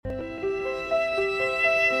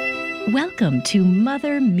Welcome to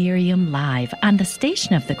Mother Miriam Live on the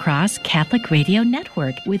Station of the Cross Catholic Radio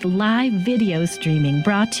Network with live video streaming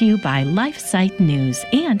brought to you by LifeSite News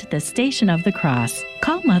and the Station of the Cross.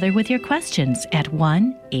 Call Mother with your questions at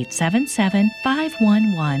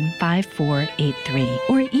 1-877-511-5483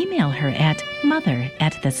 or email her at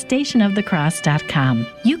mother@thestationofthecross.com.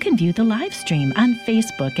 You can view the live stream on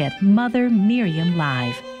Facebook at Mother Miriam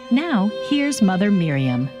Live. Now, here's Mother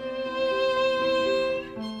Miriam.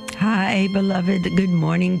 Hi, beloved. Good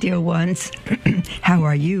morning, dear ones. How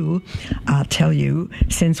are you? I'll tell you,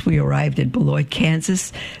 since we arrived at Beloit,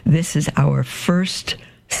 Kansas, this is our first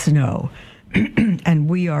snow. And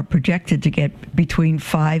we are projected to get between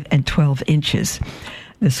 5 and 12 inches.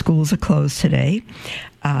 The schools are closed today.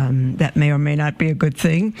 That may or may not be a good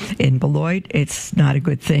thing. In Beloit, it's not a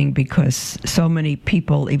good thing because so many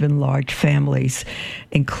people, even large families,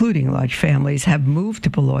 including large families, have moved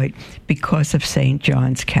to Beloit because of St.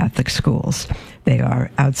 John's Catholic Schools. They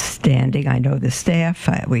are outstanding. I know the staff.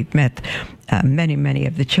 We've met many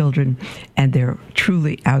of the children, and they're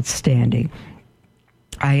truly outstanding.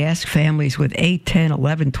 I asked families with 8, 10,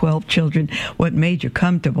 11, 12 children, what made you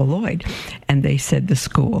come to Beloit? And they said the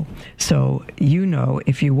school. So, you know,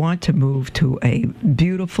 if you want to move to a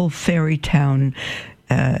beautiful fairy tale-ish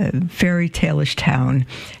town,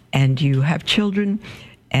 and you have children,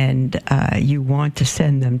 and you want to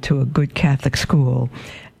send them to a good Catholic school,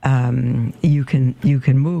 you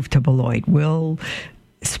can move to Beloit. We'll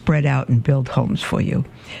spread out and build homes for you.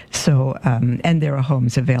 So, and there are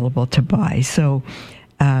homes available to buy. So,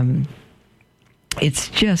 it's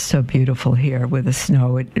just so beautiful here with the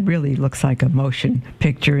snow. It really looks like a motion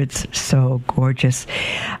picture. It's so gorgeous.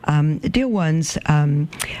 Dear ones,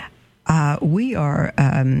 we are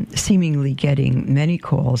seemingly getting many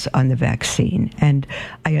calls on the vaccine, and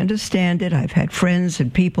I understand it. I've had friends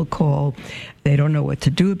and people call. They don't know what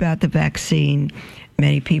to do about the vaccine.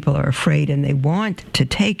 Many people are afraid, and they want to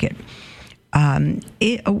take it. A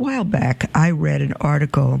while back, I read an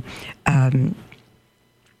article.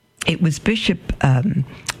 It was Bishop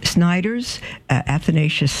Snyder's,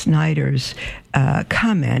 Athanasius Snyder's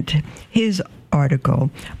comment, his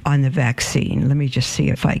article on the vaccine. Let me just see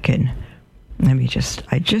if I can. I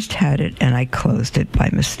just had it and I closed it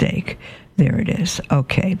by mistake. There it is.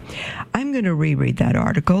 Okay. I'm going to reread that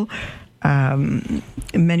article.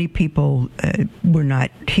 Many people were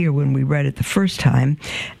not here when we read it the first time.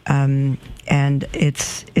 And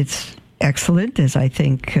it's excellent, as I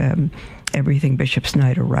think everything Bishop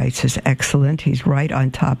Snyder writes is excellent. He's right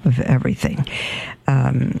on top of everything.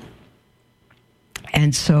 And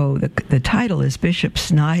so the title is Bishop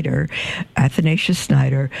Snyder, Athanasius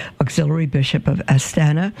Snyder, Auxiliary Bishop of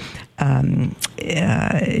Astana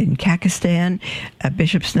in Pakistan.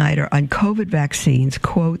 Bishop Snyder on COVID vaccines,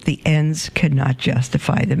 quote, "The ends cannot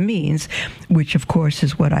justify the means," which, of course,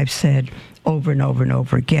 is what I've said over and over and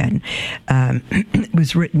over again. It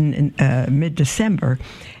was written in mid-December.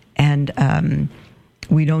 And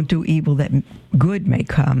we don't do evil that good may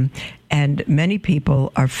come. And many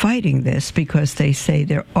people are fighting this because they say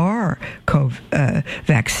there are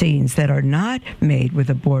vaccines that are not made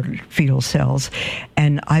with aborted fetal cells.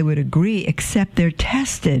 And I would agree, except they're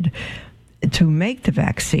tested to make the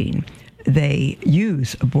vaccine. They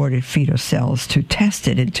use aborted fetal cells to test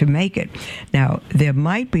it and to make it. Now, there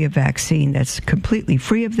might be a vaccine that's completely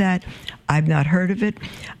free of that. I've not heard of it.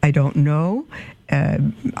 I don't know.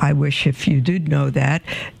 I wish if you did know that,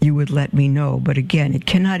 you would let me know. But again, it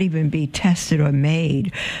cannot even be tested or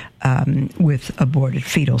made with aborted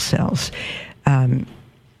fetal cells. And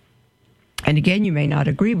again, you may not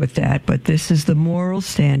agree with that, but this is the moral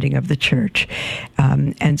standing of the church.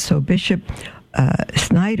 And so Bishop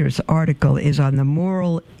Snyder's article is on the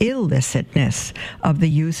moral illicitness of the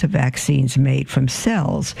use of vaccines made from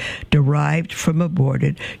cells derived from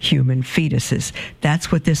aborted human fetuses. That's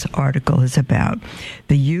what this article is about.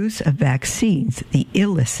 The use of vaccines, the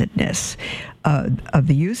illicitness of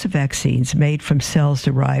the use of vaccines made from cells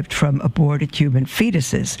derived from aborted human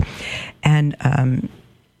fetuses. And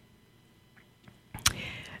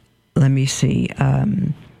let me see.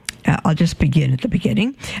 I'll just begin at the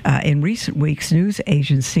beginning. In recent weeks, news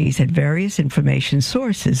agencies and various information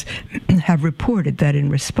sources have reported that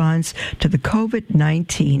in response to the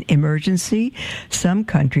COVID-19 emergency, some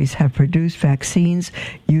countries have produced vaccines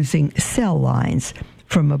using cell lines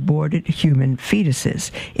from aborted human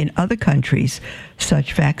fetuses. In other countries,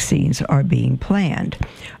 such vaccines are being planned.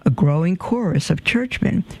 A growing chorus of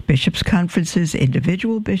churchmen, bishops' conferences,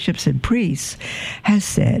 individual bishops, and priests has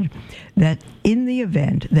said that in the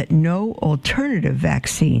event that no alternative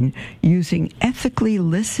vaccine using ethically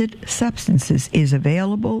licit substances is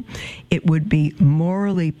available, it would be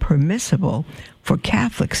morally permissible for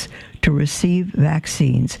Catholics to receive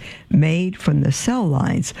vaccines made from the cell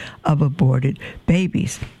lines of aborted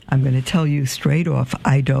babies. I'm going to tell you straight off,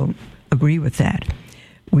 I don't agree with that.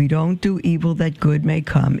 We don't do evil that good may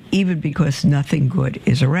come, even because nothing good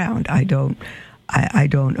is around. I don't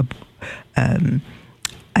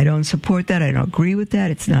support that. I don't agree with that.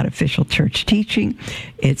 It's not official church teaching.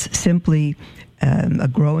 It's simply a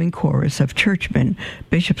growing chorus of churchmen,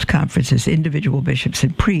 bishops' conferences, individual bishops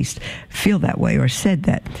and priests feel that way or said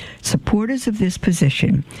that. Supporters of this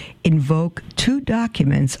position invoke two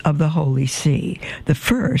documents of the Holy See. The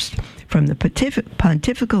first, from the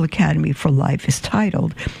Pontifical Academy for Life, is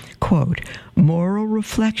titled, quote, Moral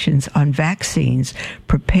Reflections on Vaccines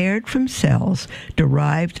Prepared from Cells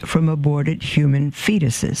Derived from Aborted Human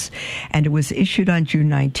Fetuses, and it was issued on June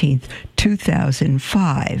 19th,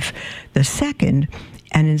 2005. The second,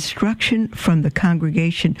 an instruction from the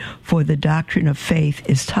Congregation for the Doctrine of Faith,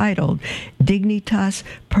 is titled Dignitas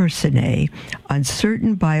Personae on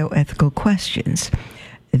Certain Bioethical Questions.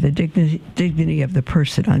 The dignity of the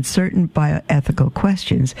person on certain bioethical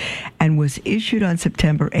questions, and was issued on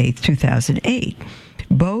September 8, 2008.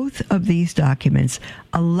 Both of these documents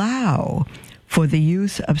allow for the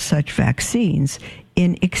use of such vaccines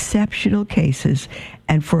in exceptional cases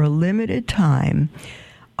and for a limited time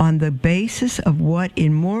on the basis of what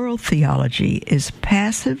in moral theology is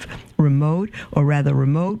passive, remote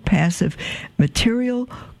passive material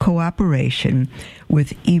cooperation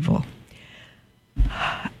with evil.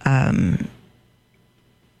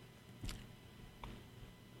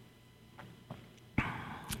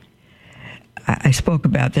 I spoke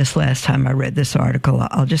about this last time I read this article.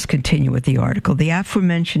 I'll just continue with the article. The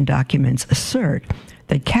aforementioned documents assert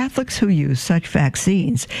that Catholics who use such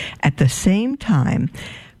vaccines at the same time,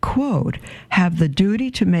 quote, have the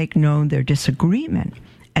duty to make known their disagreement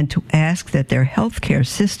and to ask that their healthcare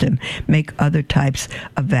system make other types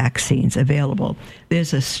of vaccines available.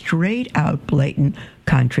 There's a straight-out, blatant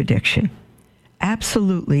contradiction.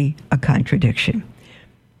 Absolutely a contradiction.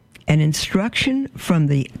 An instruction from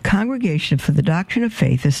the Congregation for the Doctrine of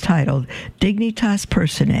Faith is titled Dignitas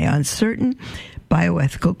Personae on Certain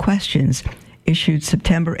Bioethical Questions, issued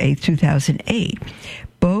September 8, 2008.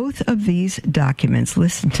 Both of these documents,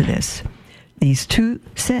 listen to this, these two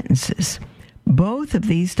sentences, both of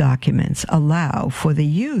these documents allow for the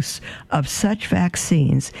use of such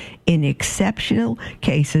vaccines in exceptional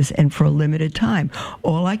cases and for a limited time.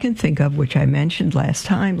 All I can think of, which I mentioned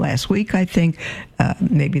last week, I think,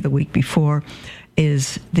 maybe the week before,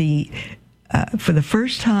 is for the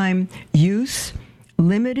first time, use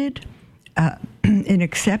limited in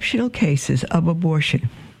exceptional cases of abortion.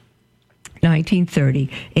 1930,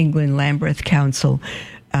 England Lambeth Council,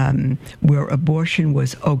 where abortion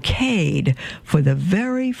was okayed for the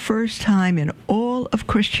very first time in all of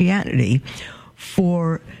Christianity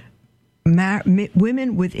for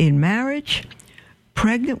women within marriage,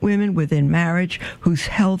 pregnant women within marriage whose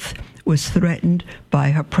health was threatened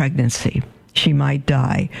by her pregnancy. She might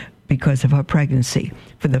die because of her pregnancy.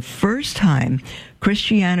 For the first time,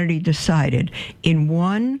 Christianity decided in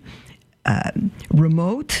one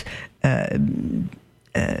remote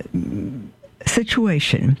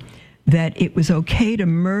situation that it was okay to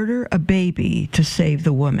murder a baby to save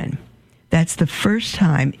the woman. That's the first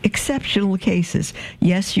time, exceptional cases.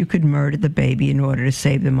 Yes, you could murder the baby in order to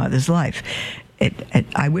save the mother's life.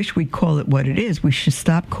 I wish we'd call it what it is. We should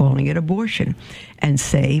stop calling it abortion and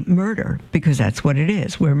say murder, because that's what it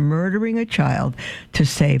is. We're murdering a child to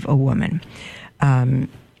save a woman, the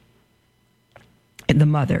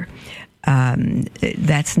mother.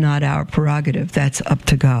 That's not our prerogative. That's up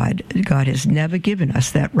to God. God has never given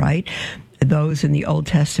us that right. Those in the Old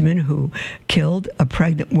Testament who killed a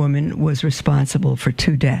pregnant woman was responsible for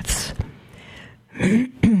 2 deaths.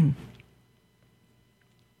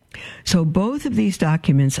 So both of these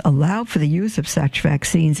documents allow for the use of such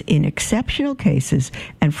vaccines in exceptional cases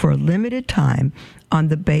and for a limited time on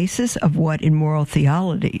the basis of what in moral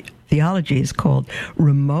theology is called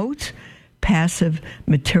remote passive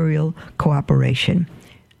material cooperation.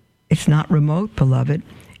 It's not remote, beloved.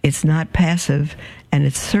 It's not passive, and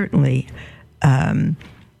it's certainly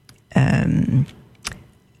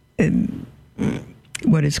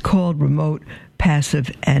what is called remote, passive,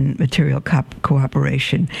 and material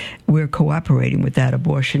cooperation. We're cooperating with that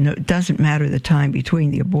abortion. It doesn't matter the time between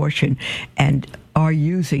the abortion and our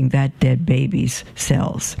using that dead baby's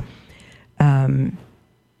cells. The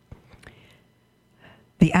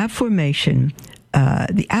aforementioned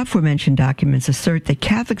the aforementioned documents assert that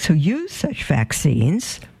Catholics who use such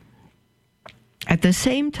vaccines at the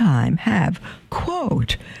same time have,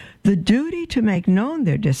 quote, the duty to make known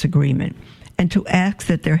their disagreement and to ask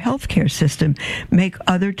that their healthcare system make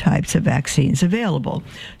other types of vaccines available.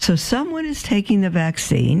 So someone is taking the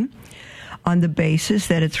vaccine on the basis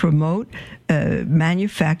that it's remote,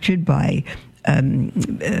 manufactured by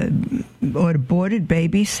aborted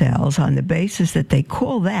baby cells, on the basis that they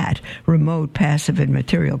call that remote, passive, and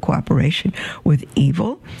material cooperation with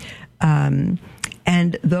evil. And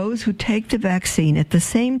those who take the vaccine at the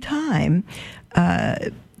same time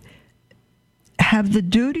have the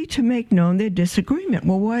duty to make known their disagreement.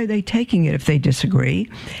 Well, why are they taking it if they disagree?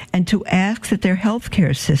 And to ask that their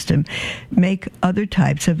healthcare system make other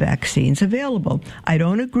types of vaccines available. I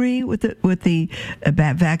don't agree with the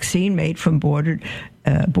vaccine made from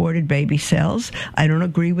aborted baby cells. I don't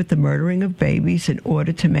agree with the murdering of babies in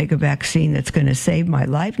order to make a vaccine that's going to save my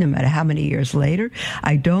life, no matter how many years later.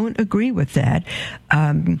 I don't agree with that.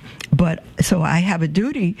 But so I have a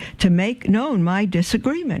duty to make known my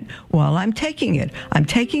disagreement while I'm taking it. I'm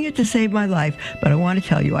taking it to save my life, but I want to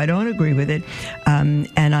tell you I don't agree with it. And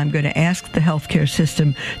I'm going to ask the healthcare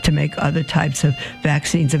system to make other types of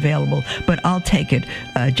vaccines available, but I'll take it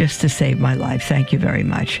just to save my life. Thank you very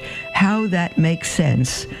much. How that makes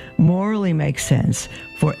sense, morally makes sense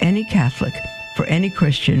for any Catholic, for any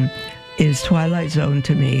Christian, is Twilight Zone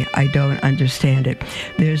to me. I don't understand it.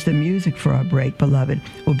 There's the music for our break, beloved.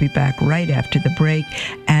 We'll be back right after the break,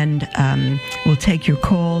 and we'll take your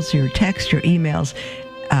calls, your texts, your emails.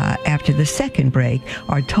 After the second break,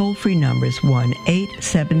 our toll-free numbers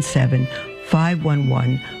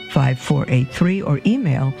 1-877-511-5483 or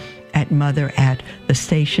email at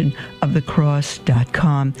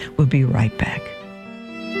mother@thestationofthecross.com. We'll be right back.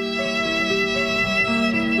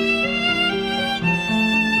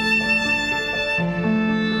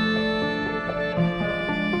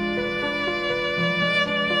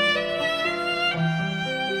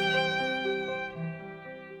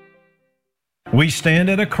 We stand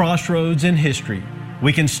at a crossroads in history.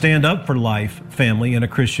 We can stand up for life, family, and a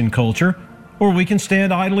Christian culture, or we can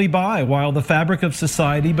stand idly by while the fabric of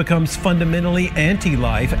society becomes fundamentally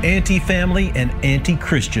anti-life, anti-family, and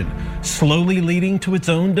anti-Christian, slowly leading to its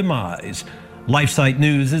own demise. LifeSite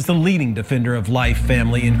News is the leading defender of life,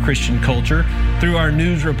 family, and Christian culture. Through our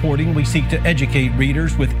news reporting, we seek to educate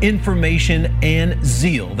readers with information and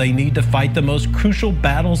zeal they need to fight the most crucial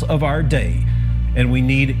battles of our day. And we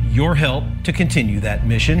need your help to continue that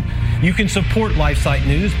mission. You can support LifeSite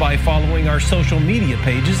News by following our social media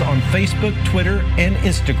pages on Facebook, Twitter, and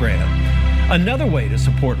Instagram. Another way to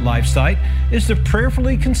support LifeSite is to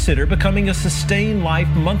prayerfully consider becoming a Sustain Life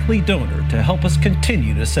monthly donor to help us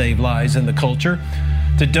continue to save lives in the culture.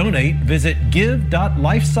 To donate, visit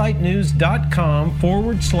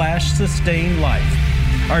give.lifesitenews.com/sustainlife.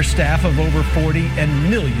 Our staff of over 40 and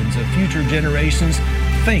millions of future generations,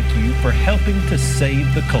 thank you for helping to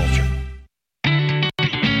save the culture.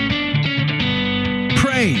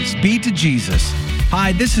 Praise be to Jesus.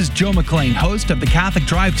 Hi, this is Joe McLean, host of the Catholic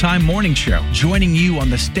Drive Time Morning Show, joining you on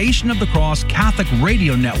the Station of the Cross Catholic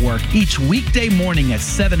Radio Network each weekday morning at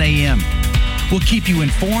 7 a.m. We'll keep you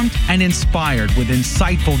informed and inspired with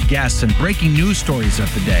insightful guests and breaking news stories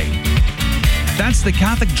of the day. That's the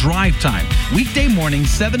Catholic Drive Time, weekday morning,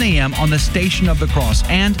 7 a.m. on the Station of the Cross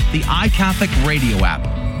and the iCatholic radio app.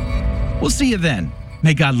 We'll see you then.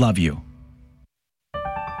 May God love you.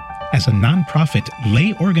 As a nonprofit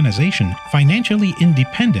lay organization financially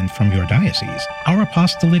independent from your diocese, our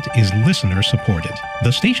apostolate is listener-supported.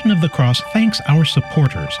 The Station of the Cross thanks our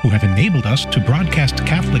supporters who have enabled us to broadcast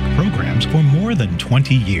Catholic programs for more than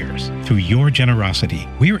 20 years. Through your generosity,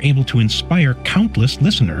 we are able to inspire countless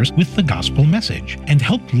listeners with the gospel message and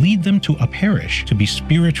help lead them to a parish to be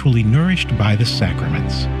spiritually nourished by the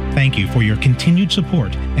sacraments. Thank you for your continued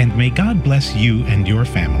support, and may God bless you and your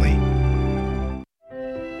family.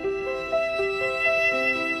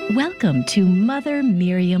 Welcome to Mother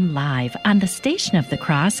Miriam Live on the Station of the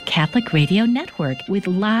Cross Catholic Radio Network with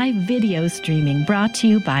live video streaming brought to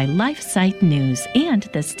you by LifeSite News and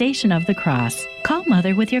the Station of the Cross. Call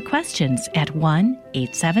Mother with your questions at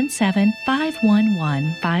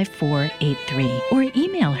 1-877-511-5483 or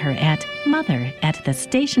email her at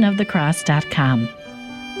mother@thestationofthecross.com.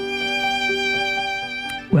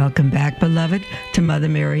 Welcome back, beloved, to Mother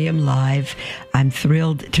Miriam Live. I'm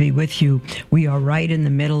thrilled to be with you. We are right in the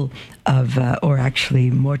middle of, or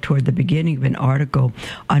actually more toward the beginning of an article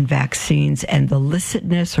on vaccines and the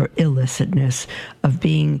licitness or illicitness of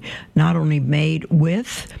being not only made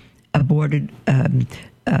with aborted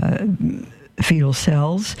fetal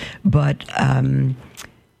cells, but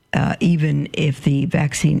even if the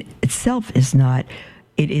vaccine itself is not,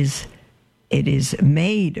 it is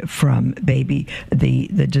made from baby.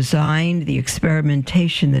 The design, the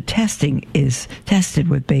experimentation, the testing is tested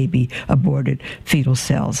with baby aborted fetal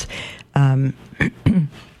cells.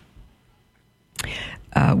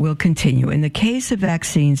 Will continue. In the case of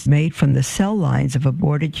vaccines made from the cell lines of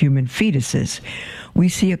aborted human fetuses, we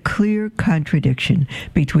see a clear contradiction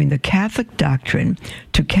between the Catholic doctrine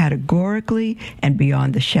to categorically and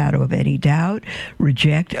beyond the shadow of any doubt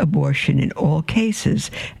reject abortion in all cases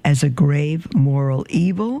as a grave moral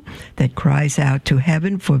evil that cries out to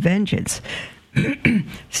heaven for vengeance,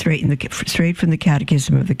 straight from the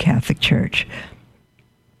Catechism of the Catholic Church.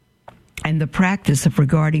 And the practice of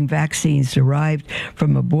regarding vaccines derived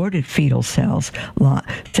from aborted fetal cells,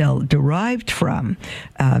 derived from,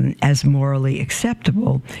 as morally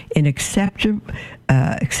acceptable in exceptional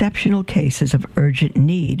cases of urgent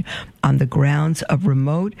need on the grounds of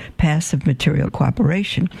remote passive material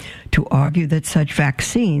cooperation, to argue that such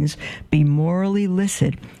vaccines be morally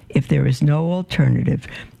licit if there is no alternative,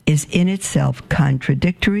 is in itself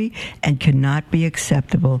contradictory and cannot be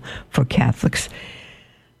acceptable for Catholics.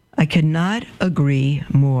 I cannot agree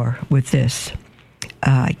more with this.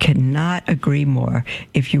 I cannot agree more.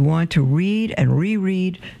 If you want to read and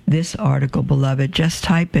reread this article, beloved, just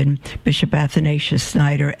type in Bishop Athanasius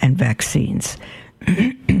Schneider and vaccines.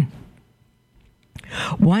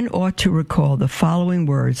 One ought to recall the following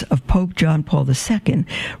words of Pope John Paul II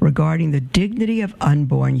regarding the dignity of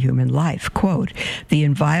unborn human life. Quote, "The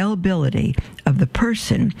inviolability of the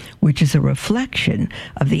person, which is a reflection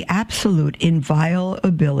of the absolute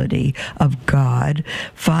inviolability of God,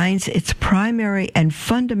 finds its primary and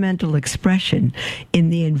fundamental expression in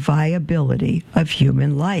the inviolability of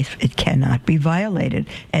human life. It cannot be violated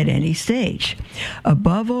at any stage.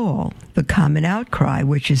 Above all, the common outcry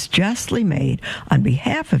which is justly made on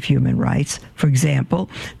behalf of human rights, for example,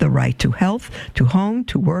 the right to health, to home,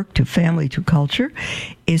 to work, to family, to culture,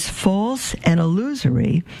 is false and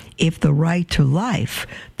illusory if the right to life,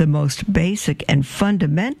 the most basic and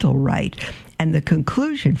fundamental right, and the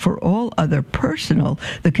condition for all other personal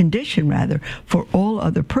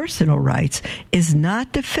rights is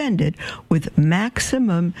not defended with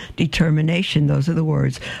maximum determination." Those are the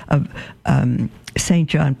words of St.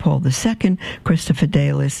 John Paul II, Christa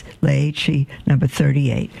Fidelis, Laici, number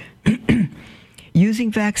 38.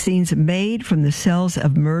 Using vaccines made from the cells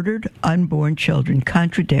of murdered unborn children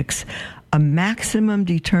contradicts a maximum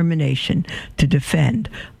determination to defend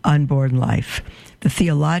unborn life. The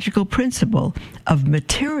theological principle of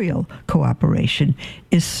material cooperation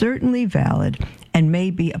is certainly valid and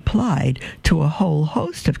may be applied to a whole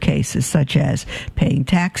host of cases, such as paying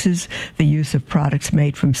taxes, the use of products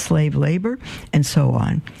made from slave labor, and so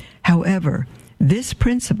on. However, this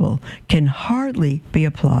principle can hardly be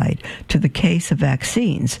applied to the case of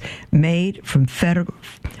vaccines made from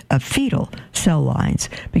fetal cell lines,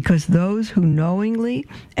 because those who knowingly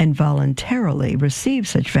and voluntarily receive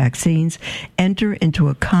such vaccines enter into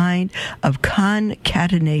a kind of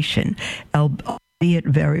concatenation, albeit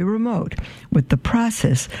very remote, with the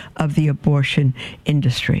process of the abortion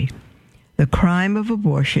industry. The crime of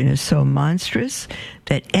abortion is so monstrous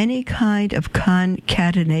that any kind of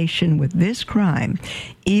concatenation with this crime,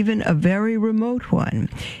 even a very remote one,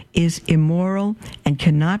 is immoral and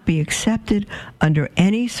cannot be accepted under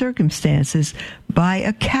any circumstances by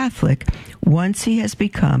a Catholic once he has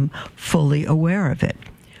become fully aware of it.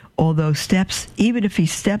 Although even if he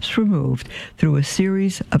steps removed through a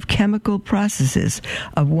series of chemical processes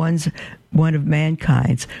of one of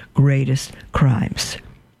mankind's greatest crimes.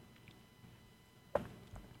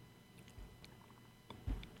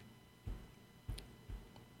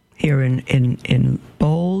 Here in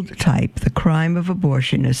bold type, the crime of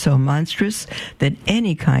abortion is so monstrous that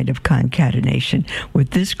any kind of concatenation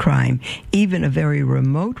with this crime, even a very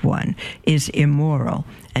remote one, is immoral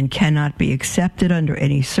and cannot be accepted under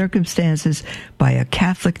any circumstances by a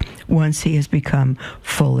Catholic once he has become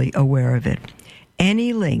fully aware of it.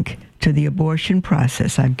 Any link to the abortion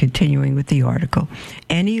process, I'm continuing with the article,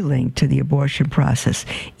 any link to the abortion process,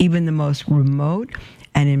 even the most remote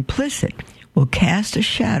and implicit, will cast a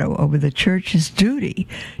shadow over the Church's duty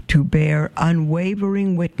to bear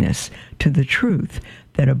unwavering witness to the truth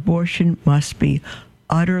that abortion must be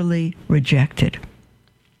utterly rejected.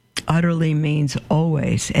 Utterly means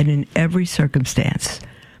always and in every circumstance,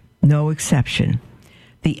 no exception.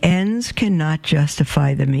 The ends cannot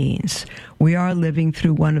justify the means. We are living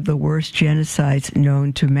through one of the worst genocides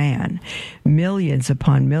known to man. Millions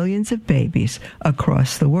upon millions of babies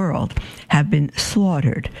across the world have been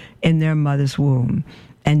slaughtered in their mother's womb.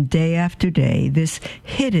 And day after day, this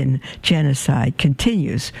hidden genocide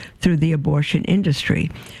continues through the abortion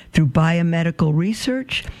industry, through biomedical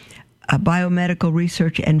research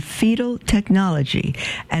and fetal technology,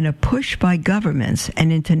 and a push by governments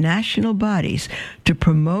and international bodies to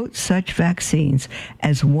promote such vaccines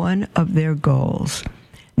as one of their goals.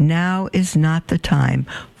 Now is not the time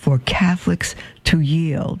for Catholics to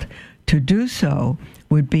yield. To do so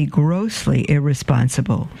would be grossly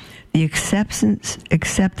irresponsible. The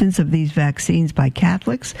acceptance of these vaccines by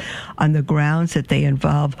Catholics on the grounds that they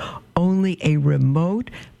involve only a remote,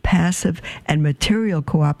 passive, and material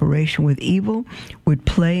cooperation with evil would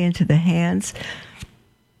play into the hands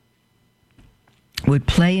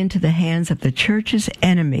of the Church's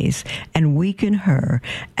enemies and weaken her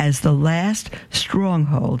as the last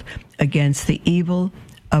stronghold against the evil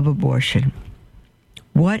of abortion.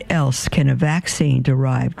 What else can a vaccine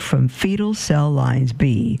derived from fetal cell lines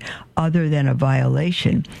be other than a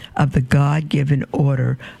violation of the God-given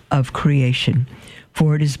order of creation?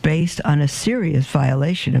 For it is based on a serious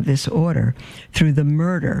violation of this order through the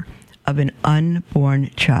murder of an unborn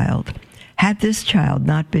child. Had this child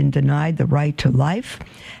not been denied the right to life,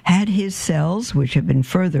 had his cells, which have been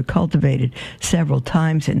further cultivated several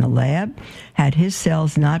times in the lab, had his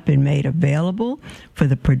cells not been made available for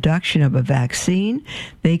the production of a vaccine,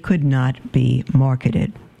 they could not be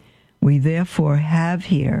marketed. We therefore have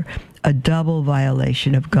here a double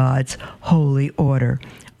violation of God's holy order.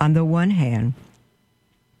 On the one hand,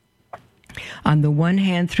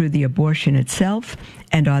 through the abortion itself,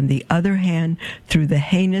 and on the other hand, through the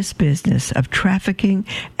heinous business of trafficking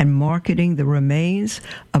and marketing the remains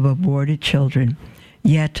of aborted children.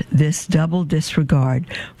 Yet this double disregard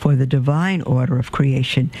for the divine order of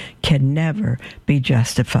creation can never be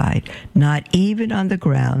justified, not even on the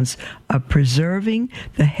grounds of preserving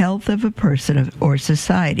the health of a person or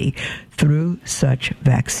society through such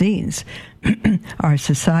vaccines. Our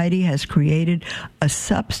society has created a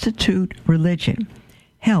substitute religion.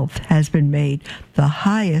 Health has been made the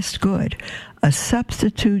highest good, a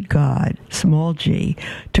substitute God, small g,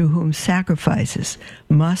 to whom sacrifices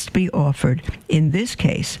must be offered, in this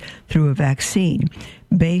case through a vaccine,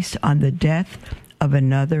 based on the death of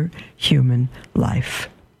another human life.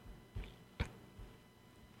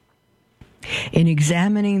 In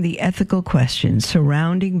examining the ethical questions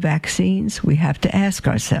surrounding vaccines, we have to ask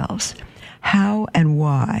ourselves, how and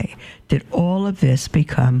why did all of this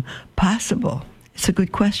become possible? It's a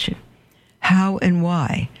good question. How and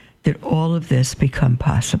why did all of this become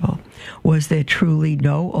possible? Was there truly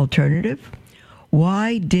no alternative?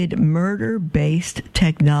 Why did murder-based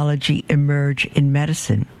technology emerge in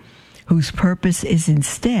medicine, whose purpose is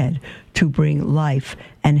instead to bring life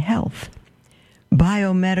and health?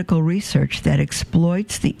 Biomedical research that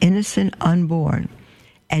exploits the innocent unborn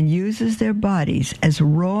and uses their bodies as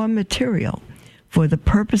raw material for the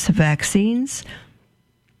purpose of vaccines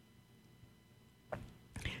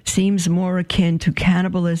seems more akin to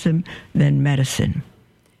cannibalism than medicine.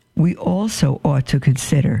 We also ought to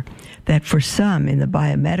consider that for some in the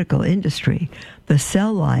biomedical industry, the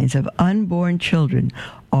cell lines of unborn children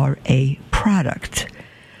are a product.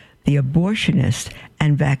 The abortionist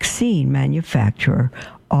and vaccine manufacturer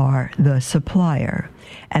are the supplier,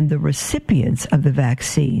 and the recipients of the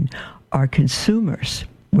vaccine are consumers.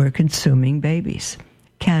 We're consuming babies.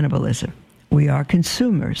 Cannibalism. We are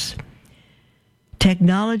consumers.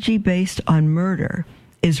 Technology based on murder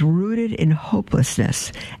is rooted in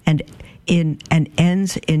hopelessness and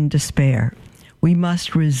ends in despair. We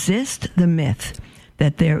must resist the myth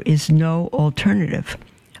that there is no alternative.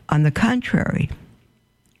 On the contrary,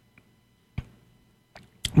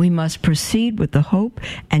 we must proceed with the hope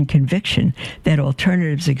and conviction that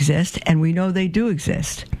alternatives exist, and we know they do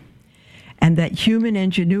exist, and that human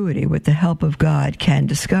ingenuity, with the help of God, can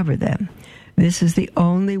discover them. This is the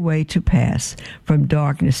only way to pass from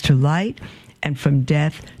darkness to light and from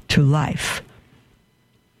death to life.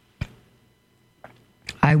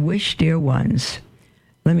 I wish, dear ones,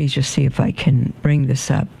 let me just see if I can bring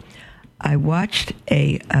this up. I watched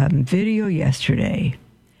a video yesterday.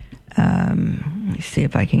 Let me see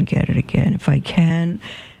if I can get it again. If I can,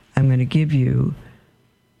 I'm going to give you,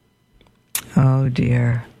 oh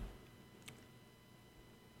dear,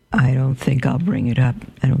 I don't think I'll bring it up.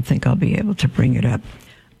 I don't think I'll be able to bring it up.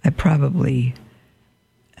 I probably,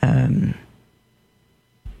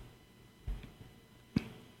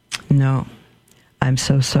 no, I'm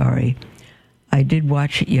so sorry. I did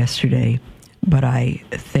watch it yesterday, but I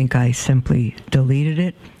think I simply deleted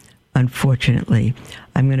it. Unfortunately,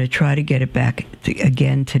 I'm going to try to get it back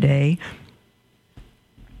again today.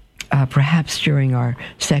 perhaps during our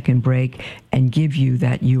second break and give you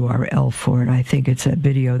that URL for it. I think it's a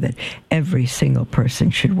video that every single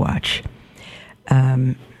person should watch.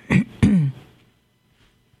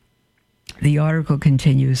 The article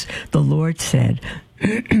continues, the Lord said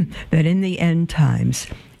that in the end times,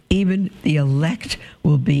 even the elect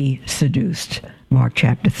will be seduced. Mark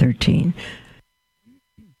chapter 13.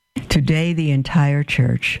 Today, the entire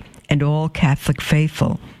church and all Catholic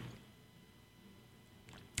faithful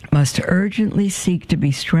must urgently seek to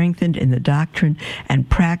be strengthened in the doctrine and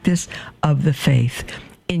practice of the faith.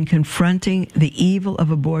 In confronting the evil of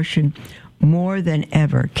abortion, more than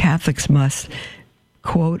ever, Catholics must,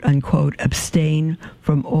 quote unquote, abstain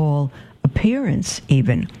from all appearance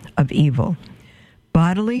even of evil.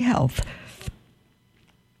 Bodily health,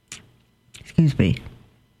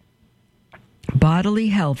 bodily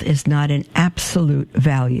health is not an absolute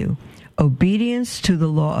value. Obedience to the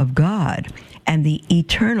law of God and the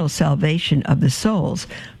eternal salvation of the souls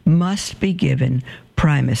must be given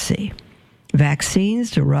primacy.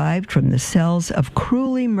 Vaccines derived from the cells of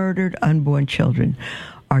cruelly murdered unborn children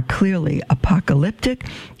are clearly apocalyptic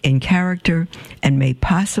in character and may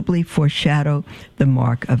possibly foreshadow the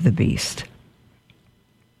mark of the beast.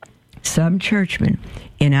 Some churchmen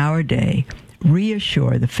in our day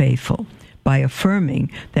reassure the faithful by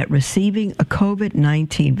affirming that receiving a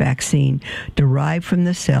COVID-19 vaccine derived from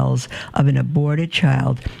the cells of an aborted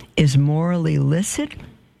child is morally licit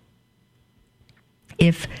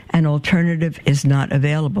if an alternative is not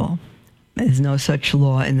available. There's no such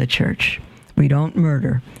law in the church. We don't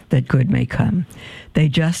murder that good may come. They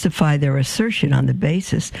justify their assertion on the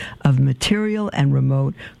basis of material and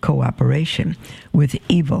remote cooperation with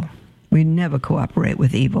evil. We never cooperate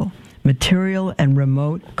with evil. Material and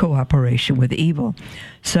remote cooperation with evil.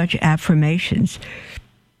 Such affirmations,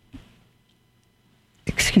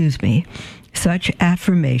 such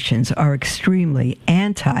affirmations are extremely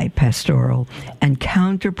anti-pastoral and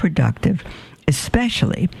counterproductive,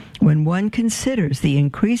 especially when one considers the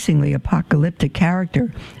increasingly apocalyptic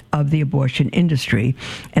character of the abortion industry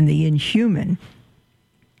and the inhuman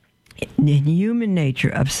nature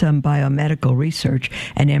of some biomedical research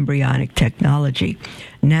and embryonic technology.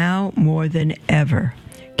 Now more than ever,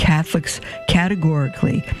 Catholics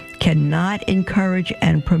categorically cannot encourage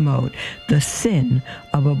and promote the sin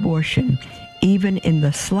of abortion, even in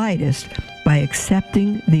the slightest, by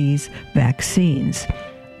accepting these vaccines.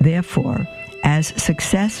 Therefore, as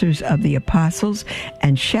successors of the apostles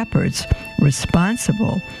and shepherds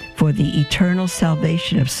responsible for the eternal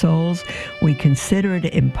salvation of souls, we consider it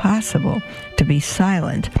impossible to be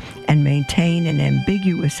silent and maintain an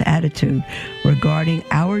ambiguous attitude regarding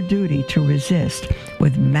our duty to resist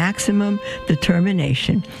with maximum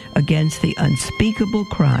determination against the unspeakable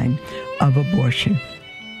crime of abortion.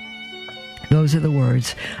 Those are the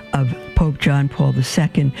words of Pope John Paul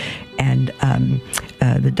II and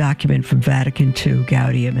the document from Vatican II,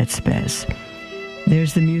 Gaudium et Spes.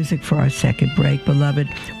 There's the music for our second break. Beloved,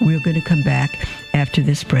 we're going to come back after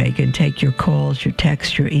this break and take your calls, your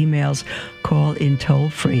texts, your emails. Call in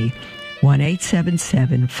toll-free,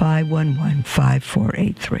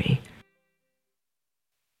 1-877-511-5483.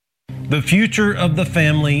 The future of the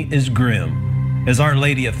family is grim. As Our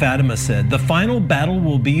Lady of Fatima said, the final battle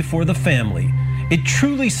will be for the family. It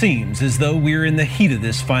truly seems as though we're in the heat of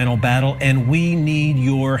this final battle and we need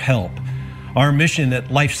your help. Our mission at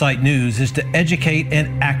LifeSite News is to educate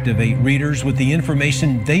and activate readers with the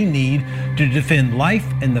information they need to defend life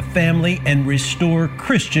and the family and restore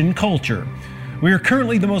Christian culture. We are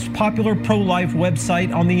currently the most popular pro-life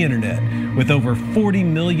website on the internet with over 40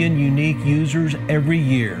 million unique users every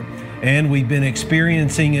year. And we've been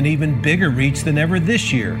experiencing an even bigger reach than ever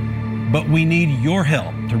this year. But we need your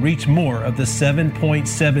help to reach more of the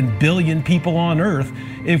 7.7 billion people on Earth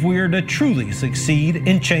if we are to truly succeed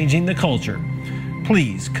in changing the culture.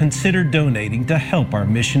 Please consider donating to help our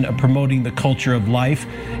mission of promoting the culture of life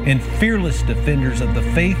and fearless defenders of the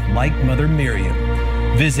faith like Mother Miriam.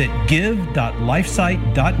 Visit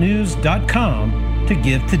give.lifesite.news.com to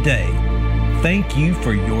give today. Thank you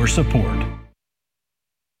for your support.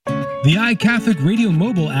 The iCatholic Radio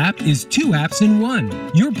mobile app is 2 apps in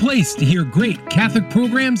 1. Your place to hear great Catholic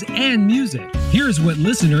programs and music. Here's what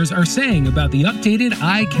listeners are saying about the updated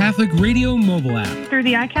iCatholic Radio mobile app. Through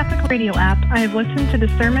the iCatholic Radio app, I have listened to the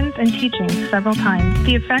sermons and teachings several times.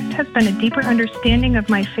 The effect has been a deeper understanding of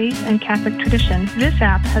my faith and Catholic tradition. This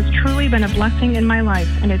app has truly been a blessing in my life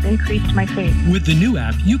and has increased my faith. With the new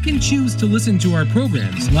app, you can choose to listen to our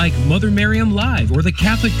programs like Mother Miriam Live or The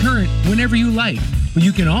Catholic Current whenever you like. But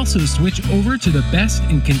you can also switch over to the best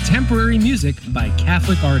in contemporary music by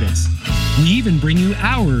Catholic artists. We even bring you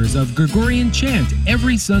hours of Gregorian chant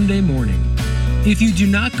every Sunday morning. If you do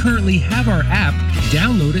not currently have our app,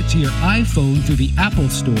 download it to your iPhone through the Apple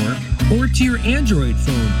Store or to your Android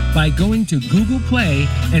phone by going to Google Play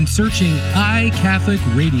and searching iCatholic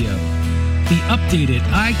Radio. The updated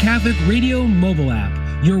iCatholic Radio mobile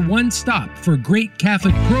app, your one-stop for great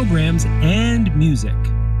Catholic programs and music.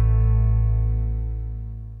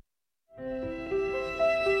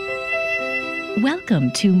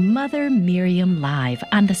 Welcome to Mother Miriam Live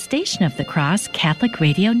on the Station of the Cross Catholic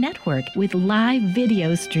Radio Network with live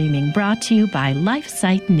video streaming brought to you by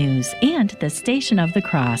LifeSite News and the Station of the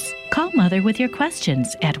Cross. Call Mother with your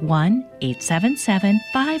questions at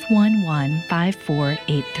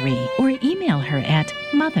 1-877-511-5483 or email her at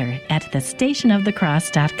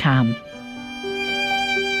mother@thestationofthecross.com.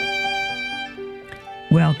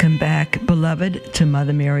 Welcome back, beloved, to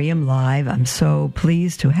Mother Miriam Live. I'm so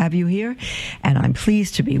pleased to have you here, and I'm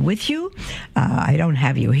pleased to be with you. I don't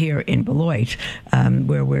have you here in Beloit,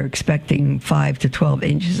 where we're expecting 5 to 12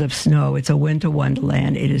 inches of snow. It's a winter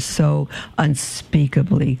wonderland. It is so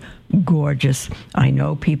unspeakably gorgeous. I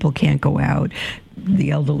know people can't go out.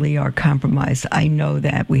 The elderly are compromised. I know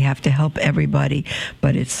that. We have to help everybody,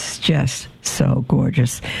 but it's just so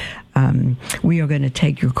gorgeous. We are going to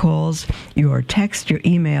take your calls, your texts, your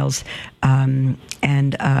emails, and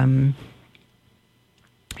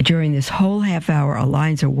during this whole half hour, our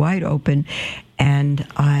lines are wide open. And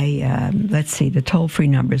let's see, the toll-free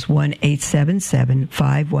number is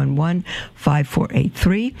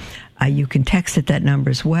 1-877-511-5483. You can text at that number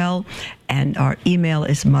as well. And our email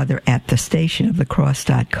is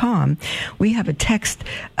mother@thestationofthecross.com. We have a text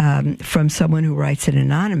from someone who writes it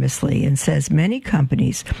anonymously and says, many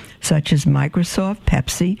companies such as Microsoft,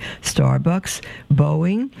 Pepsi, Starbucks,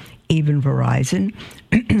 Boeing, even Verizon,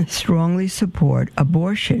 strongly support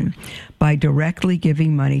abortion by directly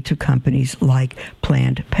giving money to companies like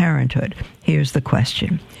Planned Parenthood. Here's the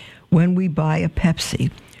question. When we buy a Pepsi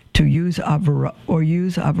to use a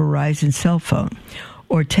Verizon cell phone,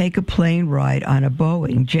 or take a plane ride on a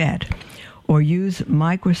Boeing jet, or use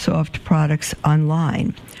Microsoft products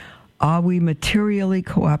online, are we materially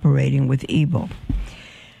cooperating with evil?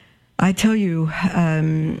 I tell you,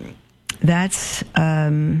 that's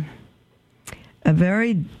a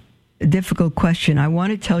very difficult question. I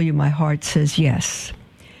want to tell you my heart says yes.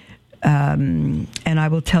 And I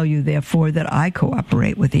will tell you, therefore, that I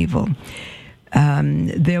cooperate with evil.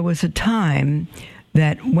 There was a time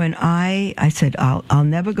that when I said, I'll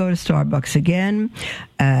never go to Starbucks again.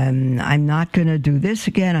 I'm not going to do this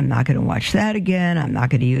again. I'm not going to watch that again. I'm not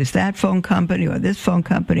going to use that phone company or this phone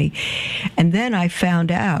company. And then I found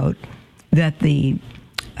out that the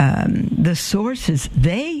sources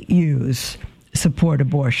they use support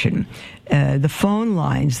abortion. The phone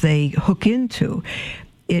lines they hook into.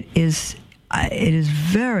 It is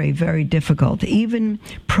very, very difficult. Even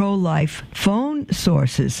pro-life phone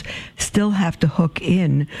sources still have to hook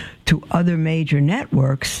in to other major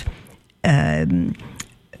networks to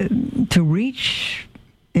reach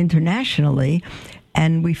internationally,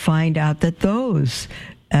 and we find out that those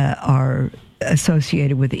are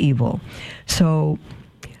associated with evil. So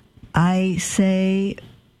I say,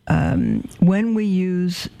 when we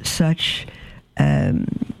use such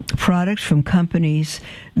products from companies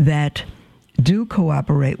that do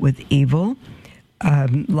cooperate with evil,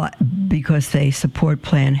 because they support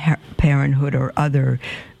Planned Parenthood or other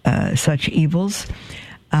such evils,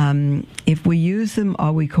 if we use them,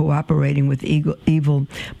 are we cooperating with evil?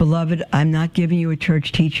 Beloved, I'm not giving you a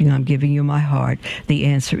church teaching, I'm giving you my heart. The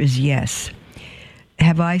answer is yes.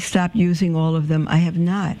 Have I stopped using all of them? I have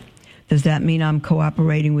not. Does that mean I'm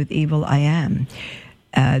cooperating with evil? I am.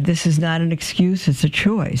 This is not an excuse, it's a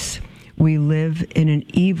choice. We live in an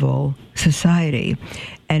evil society,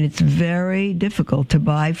 and it's very difficult to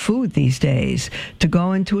buy food these days, to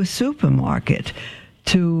go into a supermarket,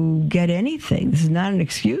 to get anything. This is not an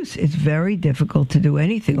excuse. It's very difficult to do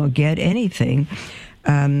anything or get anything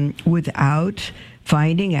without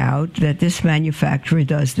finding out that this manufacturer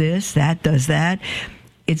does this, that does that.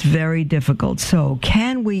 It's very difficult. So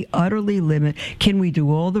can we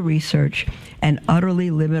do all the research and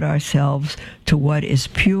utterly limit ourselves to what is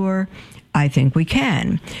pure? I think we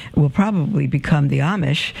can. We'll probably become the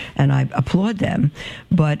Amish, and I applaud them,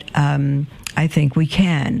 but I think we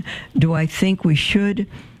can. Do I think we should?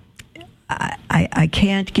 I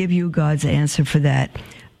can't give you God's answer for that.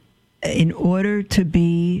 In order to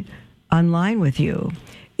be online with you,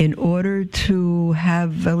 in order to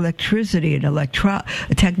have electricity and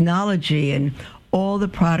technology and all the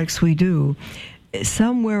products we do,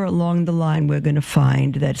 somewhere along the line we're going to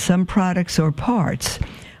find that some products or parts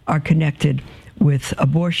are connected with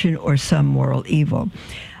abortion or some moral evil.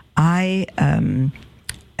 I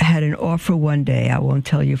had an offer one day, I won't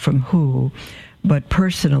tell you from who, but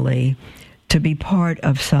personally, to be part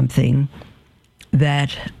of something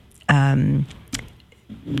that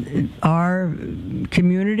our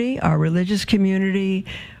community, our religious community,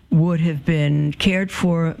 would have been cared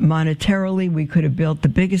for monetarily. We could have built the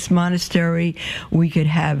biggest monastery. We could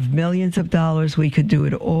have millions of dollars. We could do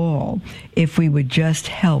it all if we would just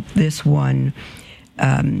help this one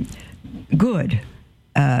good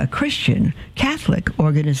Christian Catholic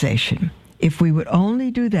organization. If we would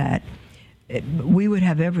only do that, we would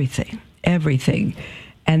have everything.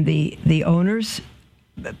 And the owners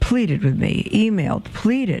pleaded with me, emailed,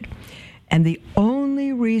 pleaded. And the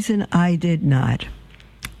only reason I did not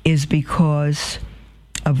is because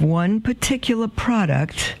of one particular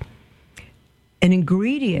product, an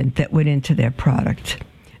ingredient that went into their product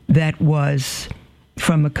that was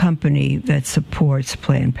from a company that supports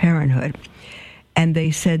Planned Parenthood. And they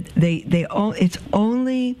said they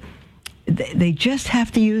just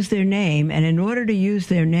have to use their name, and in order to use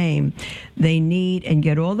their name, they need and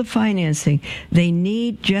get all the financing. They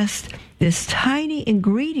need just this tiny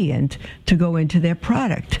ingredient to go into their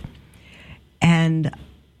product. And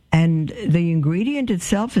the ingredient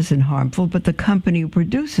itself isn't harmful, but the company who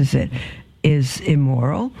produces it is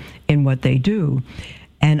immoral in what they do.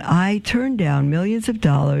 And I turned down millions of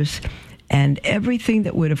dollars and everything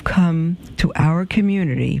that would have come to our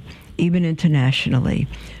community, even internationally,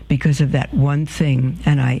 because of that one thing.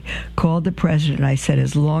 And I called the president and I said,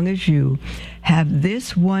 as long as you have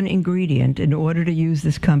this one ingredient in order to use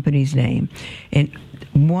this company's name, and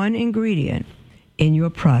one ingredient in your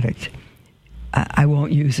product, I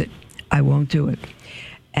won't use it. I won't do it.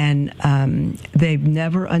 And they've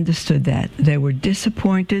never understood that. They were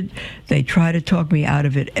disappointed. They tried to talk me out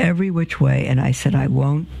of it every which way, and I said, I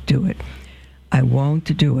won't do it. I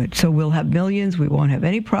won't do it. So we'll have millions. We won't have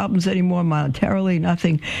any problems anymore monetarily,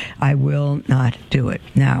 nothing. I will not do it.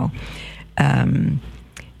 Now,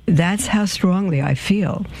 that's how strongly I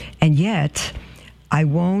feel. And yet, I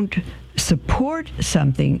won't support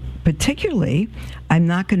something, particularly, I'm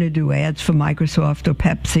not going to do ads for Microsoft or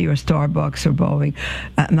Pepsi or Starbucks or Boeing.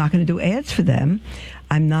 I'm not going to do ads for them.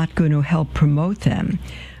 I'm not going to help promote them.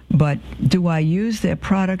 But do I use their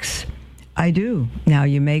products? I do. Now,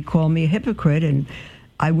 you may call me a hypocrite, and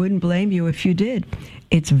I wouldn't blame you if you did.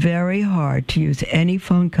 It's very hard to use any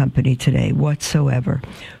phone company today whatsoever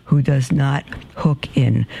who does not hook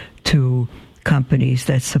in to companies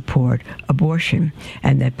that support abortion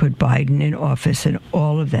and that put Biden in office and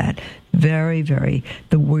all of that. Very, very,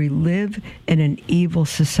 we live in an evil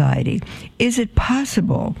society. Is it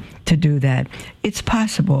possible to do that? It's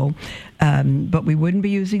possible, but we wouldn't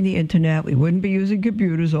be using the internet, we wouldn't be using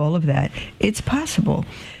computers, all of that. It's possible.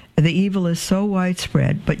 The evil is so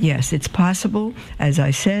widespread, but yes, it's possible. As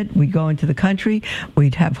I said, we go into the country,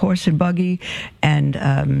 we'd have horse and buggy,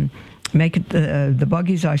 and make it the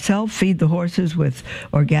buggies ourselves, feed the horses with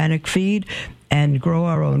organic feed, and grow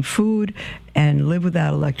our own food, and live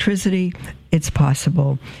without electricity. It's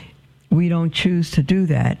possible. We don't choose to do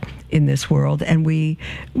that in this world, and we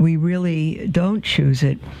really don't choose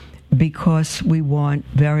it because we want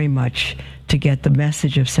very much to get the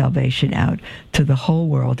message of salvation out to the whole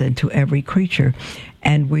world and to every creature.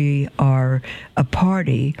 And we are a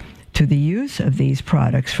party to the use of these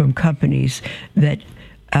products from companies that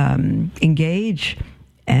engage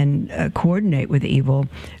and coordinate with evil.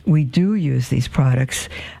 We do use these products.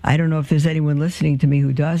 I don't know if there's anyone listening to me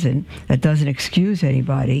who doesn't. That doesn't excuse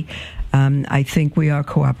anybody. I think we are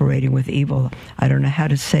cooperating with evil. I don't know how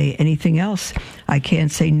to say anything else. I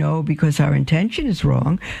can't say no because our intention is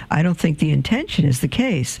wrong. I don't think the intention is the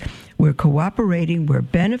case. We're cooperating. We're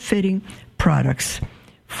benefiting products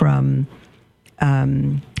from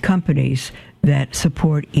companies that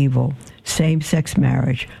support evil, same-sex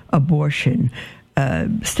marriage, abortion,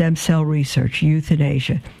 stem cell research,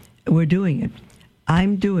 euthanasia. We're doing it.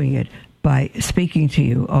 I'm doing it by speaking to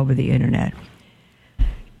you over the internet.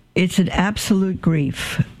 It's an absolute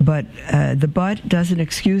grief, but the but doesn't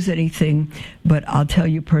excuse anything. But I'll tell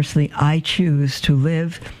you personally, I choose to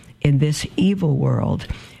live in this evil world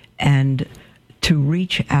and to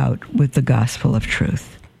reach out with the gospel of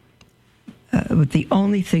truth. With the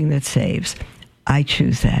only thing that saves, I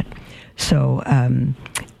choose that. So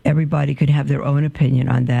everybody can have their own opinion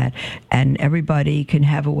on that, and everybody can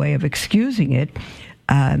have a way of excusing it.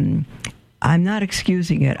 I'm not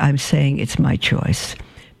excusing it. I'm saying it's my choice,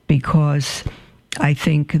 because I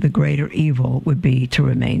think the greater evil would be to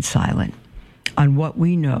remain silent on what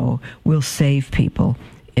we know will save people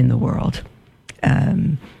in the world.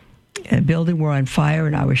 building were on fire,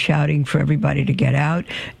 and I was shouting for everybody to get out,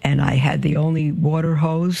 and I had the only water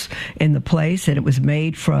hose in the place, and it was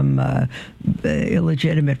made from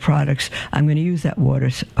illegitimate products, I'm going to use that water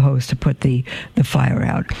hose to put the fire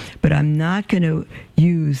out. But I'm not going to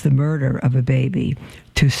use the murder of a baby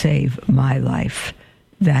to save my life.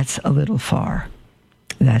 That's a little far.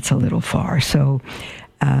 So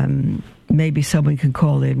maybe someone can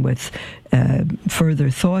call in with further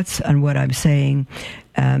thoughts on what I'm saying.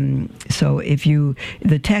 So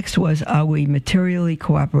the text was, are we materially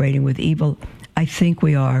cooperating with evil? I think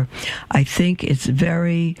we are. I think it's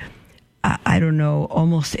very, I don't know,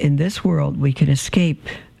 almost in this world we can escape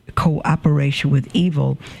cooperation with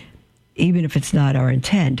evil, even if it's not our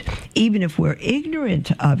intent, even if we're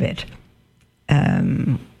ignorant of it.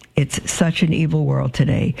 It's such an evil world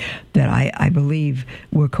today that I believe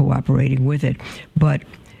we're cooperating with it, but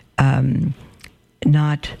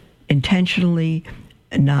not intentionally,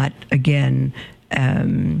 not, again,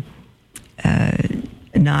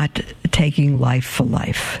 not taking life for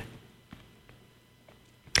life.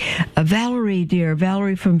 Valerie, dear,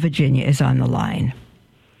 Valerie from Virginia is on the line.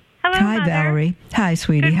 Hello, Hi, Mother. Valerie. Hi,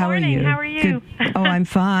 sweetie. Good How morning. are you? How are you? Good. Oh, I'm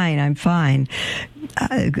fine.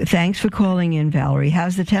 Thanks for calling in, Valerie.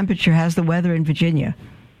 How's the temperature? How's the weather in Virginia?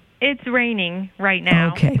 It's raining right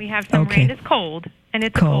now. Okay. We have some rain. It's cold, and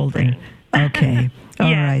it's cold rain. Okay.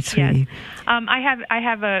 All right, sweetie. Yes. I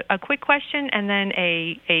have a quick question and then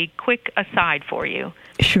a quick aside for you.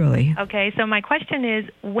 Surely. Okay, so my question is,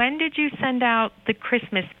 when did you send out the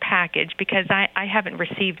Christmas package? Because I haven't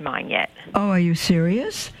received mine yet. Oh, are you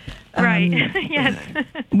serious? Right, yes.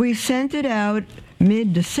 We sent it out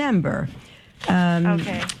mid-December.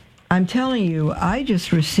 Okay. I'm telling you, I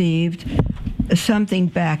just received something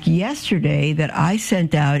back yesterday that I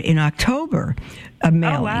sent out in October, a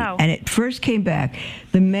mailing. Oh, wow. And it first came back.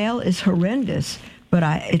 The mail is horrendous, but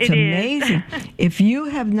it's amazing. If you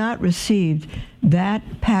have not received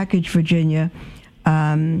that package, Virginia,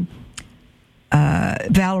 Valerie,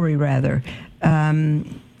 rather,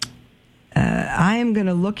 I am going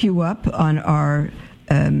to look you up on our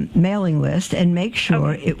mailing list and make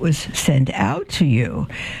sure it was sent out to you.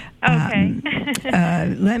 Okay.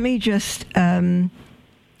 Let me just, I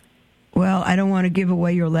don't want to give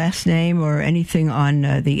away your last name or anything on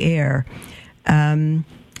the air,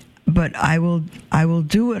 but I will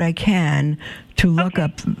do what I can to look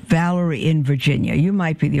up Valerie in Virginia. You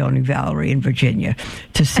might be the only Valerie in Virginia,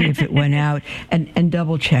 to see if it went out, and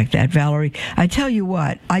double check that, Valerie. I tell you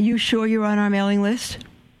what, are you sure you're on our mailing list?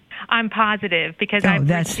 I'm positive because I've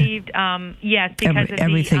received, because of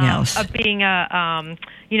everything else. Of being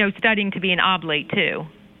studying to be an oblate too.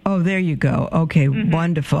 Oh, there you go. Okay,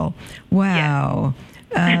 wonderful. Wow.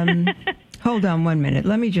 Yes. Hold on 1 minute.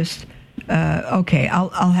 Let me just. Okay,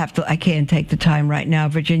 I'll have to. I can't take the time right now,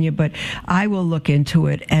 Virginia, but I will look into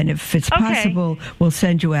it, and if it's possible, we'll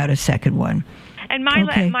send you out a second one. And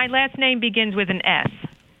my last name begins with an S.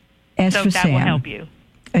 S so for that Sam. will help you.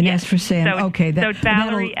 An S for Sam. So okay, so it's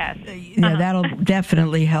Valerie S. Yeah, that'll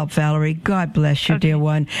definitely help, Valerie. God bless you, dear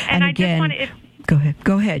one. And I again, just want to. Go ahead.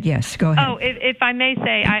 Go ahead. Yes, go ahead. Oh, if I may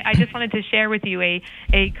say, I just wanted to share with you a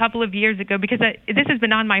couple of years ago, because this has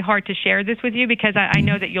been on my heart to share this with you, because I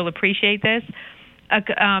know that you'll appreciate this.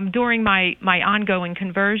 During my ongoing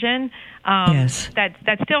conversion, yes.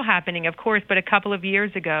 that's still happening, of course, but a couple of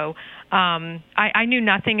years ago, I knew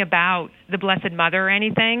nothing about the Blessed Mother or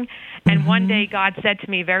anything, and one day God said to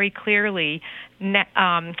me very clearly,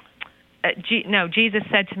 Jesus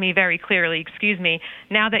said to me very clearly,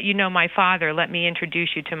 now that you know my Father, let me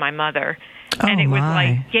introduce you to my mother. And it was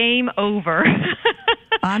like game over.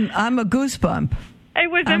 I'm a goosebump. It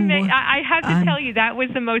was amazing. I have to tell you, that was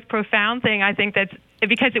the most profound thing. I think that's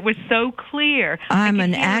because it was so clear. I'm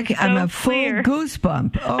a full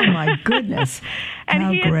goosebump. Oh my goodness! And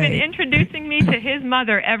how he has great. been introducing me to his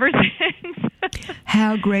mother ever since.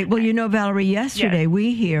 How great. Well, Valerie, yesterday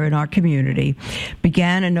we here in our community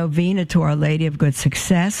began a novena to Our Lady of Good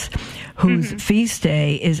Success, whose feast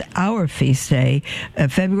day is our feast day,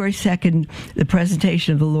 February 2nd, the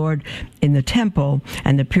presentation of the Lord in the temple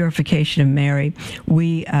and the purification of Mary.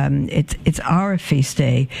 It's our feast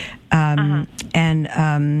day. And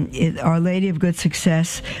Our Lady of Good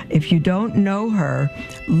Success, if you don't know her,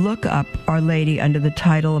 look up Our Lady under the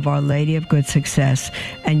title of Our Lady of Good Success,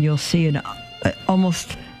 and you'll see an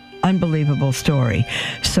almost unbelievable story.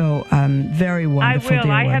 So very wonderful. I will.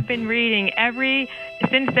 Dear I one. have been reading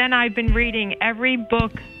since then I've been reading every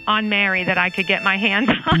book on Mary that I could get my hands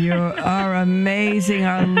on. You are amazing.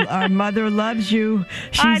 Our mother loves you.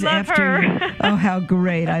 She's I love after her. you. Oh, how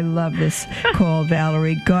great. I love this call,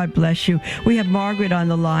 Valerie. God bless you. We have Margaret on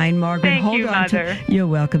the line. Margaret, Thank hold you, on. Mother. You're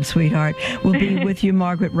welcome, sweetheart. We'll be with you,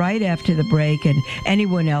 Margaret, right after the break, and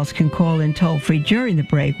anyone else can call in toll-free during the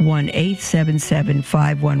break,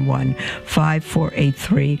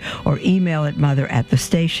 1-877-511-5483, or email at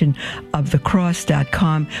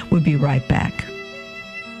mother@thestationofthecross.com. We'll be right back.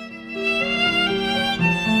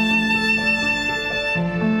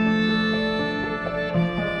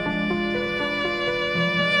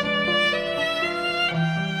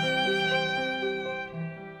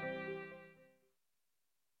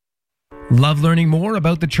 Love learning more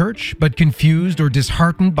about the church, but confused or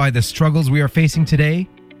disheartened by the struggles we are facing today?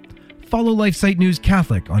 Follow LifeSite News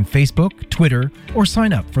Catholic on Facebook, Twitter, or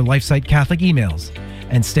sign up for LifeSite Catholic emails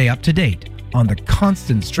and stay up to date on the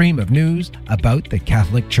constant stream of news about the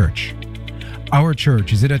Catholic Church. Our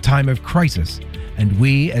church is in a time of crisis, and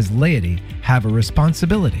we as laity have a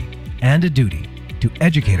responsibility and a duty to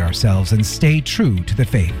educate ourselves and stay true to the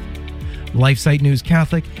faith. LifeSite News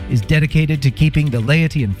Catholic is dedicated to keeping the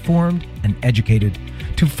laity informed and educated.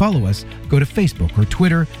 To follow us, go to Facebook or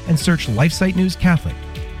Twitter and search LifeSite News Catholic.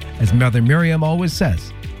 As Mother Miriam always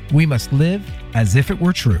says, we must live as if it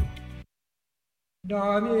were true.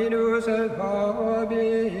 Dominus et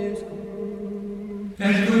vobiscum.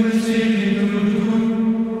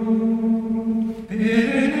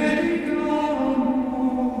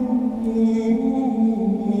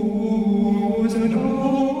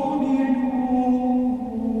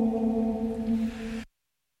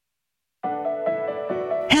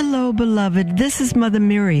 Hello, beloved. This is Mother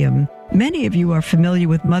Miriam. Many of you are familiar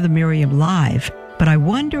with Mother Miriam Live, but I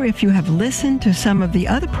wonder if you have listened to some of the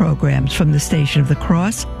other programs from the Station of the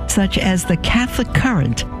Cross, such as The Catholic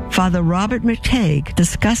Current. Father Robert McTague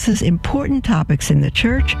discusses important topics in the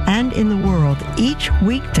church and in the world each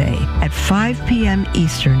weekday at 5 p.m.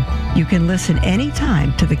 Eastern. You can listen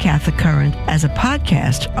anytime to The Catholic Current as a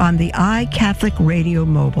podcast on the iCatholic Radio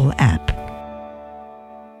mobile app.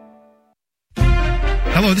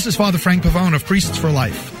 Hello, this is Father Frank Pavone of Priests for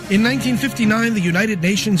Life. In 1959, the United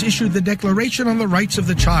Nations issued the Declaration on the Rights of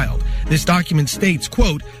the Child. This document states,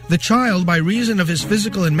 quote, "The child, by reason of his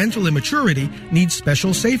physical and mental immaturity, needs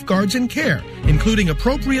special safeguards and care, including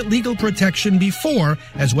appropriate legal protection before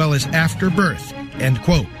as well as after birth," end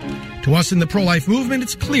quote. To us in the pro-life movement,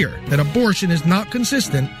 it's clear that abortion is not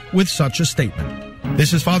consistent with such a statement.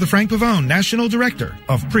 This is Father Frank Pavone, National Director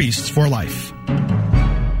of Priests for Life.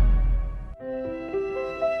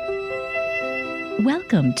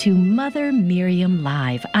 Welcome to Mother Miriam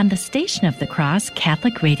Live on the Station of the Cross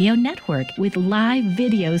Catholic Radio Network, with live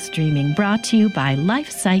video streaming brought to you by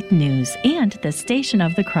LifeSite News and the Station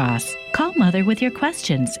of the Cross. Call Mother with your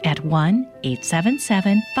questions at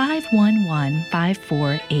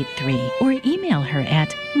 1-877-511-5483 or email her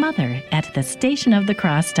at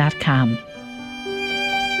mother@thestationofthecross.com.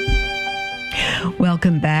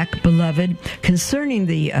 Welcome back, beloved. Concerning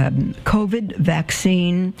the COVID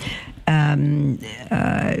vaccine,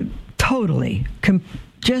 totally,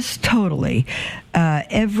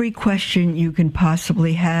 every question you can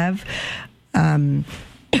possibly have.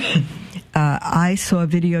 I saw a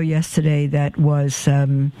video yesterday that was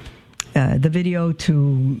the video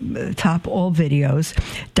to top all videos.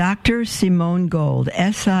 Dr. Simone Gold,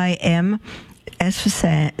 S-I-M, S for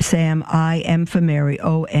Sam, I-M for Mary,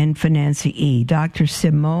 O-N for Nancy E. Dr.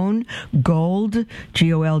 Simone Gold,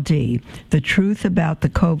 G-O-L-D, The Truth About the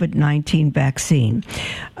COVID-19 Vaccine.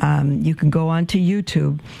 You can go onto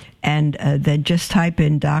YouTube and then just type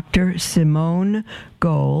in Dr. Simone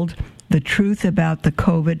Gold, The Truth About the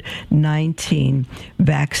COVID-19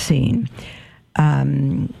 Vaccine.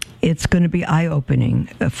 It's going to be eye-opening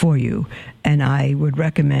for you, and I would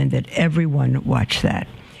recommend that everyone watch that.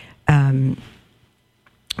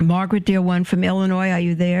 Margaret, dear one from Illinois, are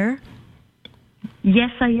you there?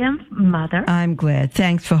 Yes, I am, Mother. I'm glad.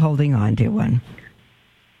 Thanks for holding on, dear one.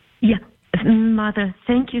 Yeah, Mother,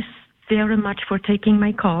 thank you very much for taking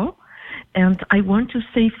my call. And I want to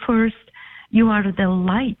say first, you are the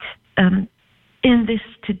light in this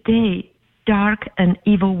today dark and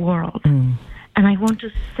evil world. And I want to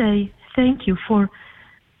say thank you for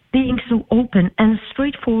being so open and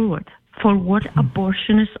straightforward for what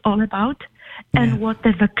abortion is all about and what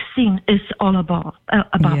the vaccine is all about.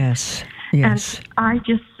 Yes. And I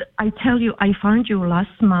tell you, I found you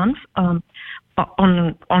last month on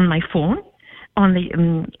my phone,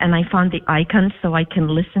 and I found the icon so I can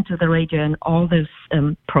listen to the radio and all those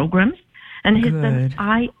programs. And it's been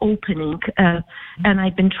eye-opening, and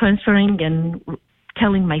I've been transferring and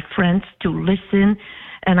telling my friends to listen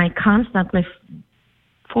and I constantly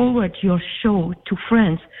forward your show to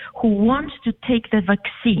friends who want to take the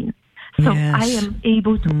vaccine. So yes. I am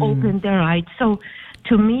able to open their eyes. So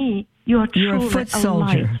to me, you're truly a foot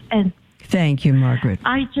soldier. light. And thank you, Margaret.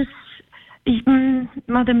 I just,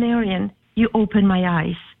 Mother Marian, you open my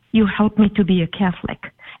eyes. You help me to be a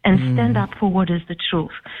Catholic and stand up for what is the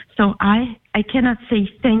truth. So I cannot say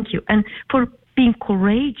thank you. And for being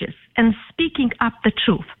courageous and speaking up the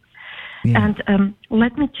truth. Yeah. And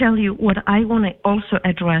let me tell you what I want to also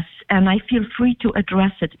address, and I feel free to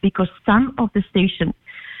address it because some of the stations,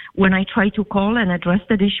 when I try to call and address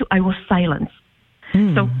that issue, I was silenced.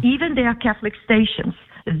 So even there are Catholic stations.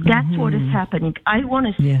 That's what is happening. I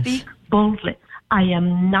want to speak boldly. I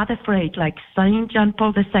am not afraid, like St. John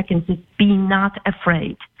Paul II says, be not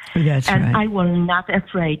afraid. That's and right. I will not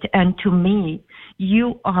afraid. And to me,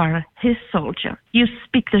 you are his soldier. You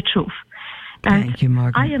speak the truth. And thank you,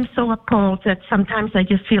 Margaret. I am so appalled that sometimes I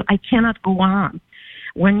just feel I cannot go on.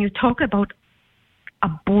 When you talk about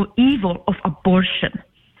evil of abortion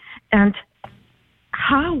and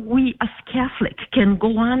how we as Catholics can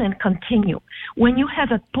go on and continue. When you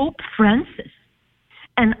have a Pope Francis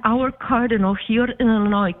and our cardinal here in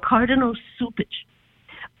Illinois, Cardinal Cupich,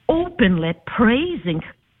 openly praising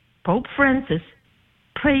Pope Francis,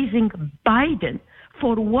 praising Biden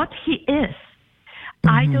for what he is.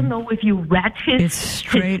 I don't know if you read his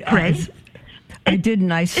praise. I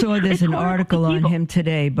didn't. I saw there's an article on him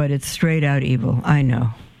today, but it's straight out evil. I know.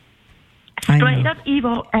 Straight up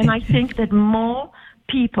evil, and I think that more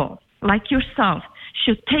people like yourself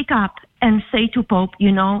should take up and say to Pope,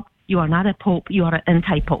 you know, you are not a Pope, you are an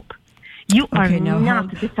anti-Pope. You are not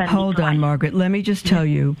defending hold on, Margaret. Let me just tell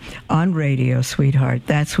you, on radio, sweetheart,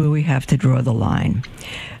 that's where we have to draw the line.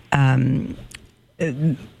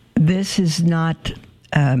 This is not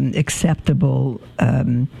acceptable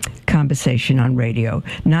conversation on radio,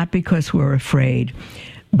 not because we're afraid,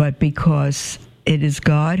 but because it is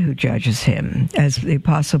God who judges him. As the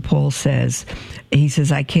Apostle Paul says, he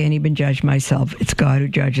says, I can't even judge myself. It's God who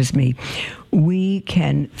judges me. We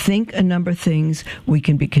can think a number of things. We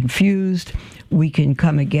can be confused. We can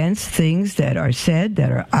come against things that are said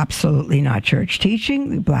that are absolutely not church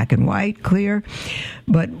teaching, black and white, clear.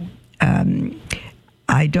 But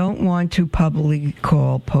I don't want to publicly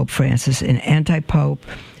call Pope Francis an anti-pope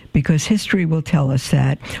because history will tell us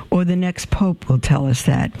that, or the next pope will tell us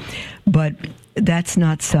that. But that's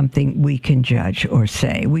not something we can judge or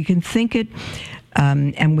say. We can think it,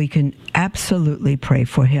 and we can absolutely pray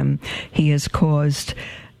for him. He has caused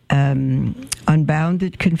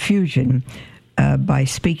unbounded confusion by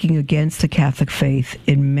speaking against the Catholic faith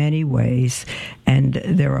in many ways. And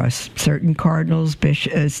there are certain cardinals,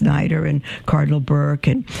 Bishop Snyder and Cardinal Burke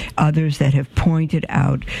and others that have pointed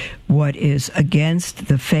out what is against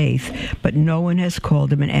the faith, but no one has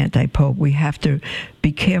called him an anti-pope. We have to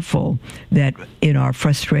be careful that in our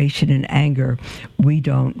frustration and anger, we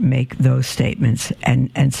don't make those statements,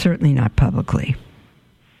 and certainly not publicly.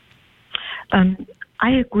 I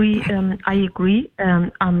agree.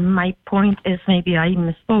 My point is maybe I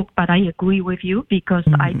misspoke, but I agree with you because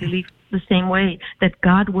I believe the same way that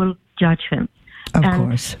God will judge him. Of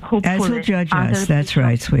course. As he'll judge us. That's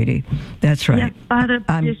right, sweetie. That's right. Yeah, other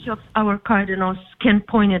bishops, our cardinals, can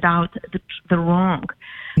point it out, the wrong.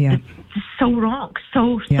 Yeah. It's so wrong.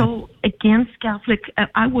 So against Catholic,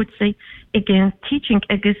 I would say against teaching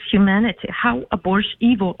against humanity, how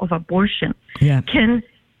evil of abortion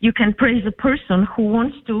you can praise a person who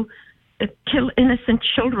wants to kill innocent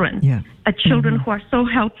children, children who are so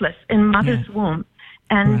helpless in mother's womb,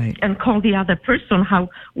 and call the other person how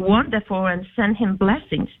wonderful and send him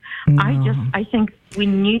blessings. No. I think we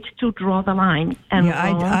need to draw the line. And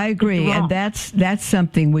I agree, and that's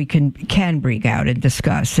something we can bring out and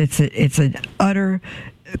discuss. It's an utter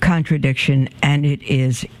contradiction, and it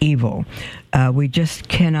is evil. We just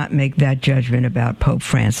cannot make that judgment about Pope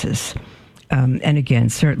Francis. And again,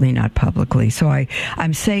 certainly not publicly. So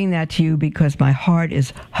I'm saying that to you because my heart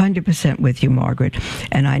is 100% with you, Margaret,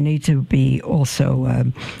 and I need to be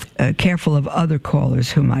also careful of other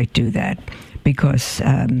callers who might do that because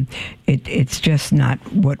it's just not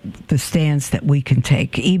what the stance that we can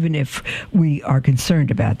take, even if we are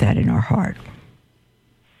concerned about that in our heart.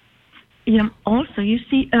 Yeah. Also, you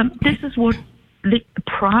see, this is what the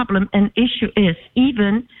problem and issue is.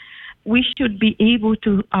 Even we should be able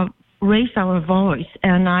to raise our voice,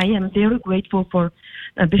 and I am very grateful for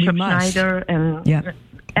Bishop Snyder and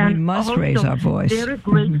we must also raise our voice. Very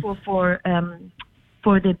grateful for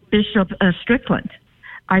the Bishop Strickland.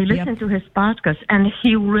 I listened to his podcast, and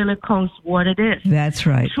he really calls what it is. That's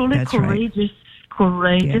right. Truly That's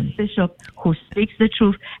courageous bishop who speaks the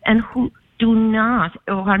truth and who do not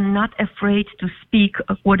or are not afraid to speak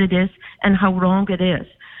of what it is and how wrong it is.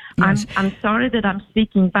 Yes. I'm sorry that I'm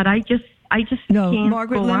speaking, but I just no, can't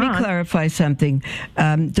Margaret, go let me on. clarify something.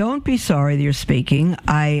 Don't be sorry that you're speaking.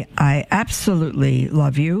 I absolutely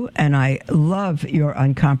love you, and I love your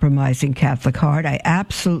uncompromising Catholic heart. I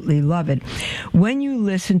absolutely love it. When you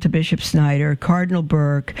listen to Bishop Snyder, Cardinal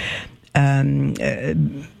Burke,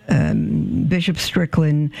 Bishop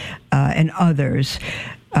Strickland, and others,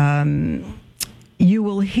 you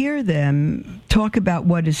will hear them talk about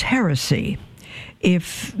what is heresy.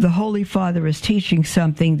 If the Holy Father is teaching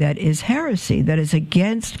something that is heresy, that is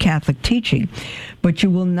against Catholic teaching, but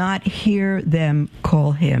you will not hear them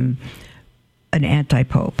call him an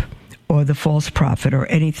anti-pope or the false prophet or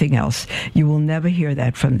anything else. You will never hear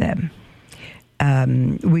that from them.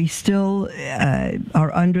 We still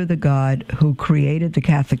are under the God who created the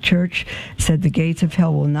Catholic Church, said the gates of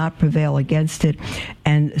hell will not prevail against it,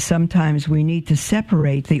 and sometimes we need to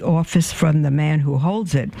separate the office from the man who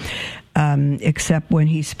holds it, except when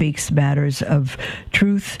he speaks matters of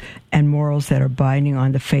truth and morals that are binding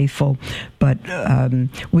on the faithful. But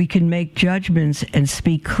we can make judgments and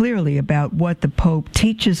speak clearly about what the Pope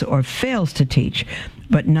teaches or fails to teach,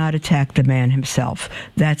 but not attack the man himself.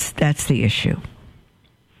 That's the issue.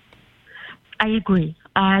 I agree.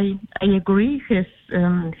 I agree. His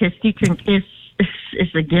teaching is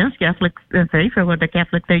against Catholic faith or what the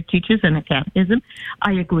Catholic faith teaches in the Catechism.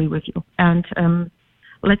 I agree with you. And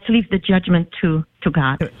let's leave the judgment to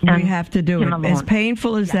God. We have to do it. Alone. As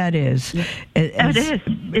painful as that is. Yeah. It is.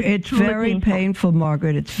 It's very painful,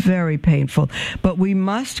 Margaret. It's very painful. But we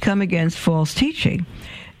must come against false teaching.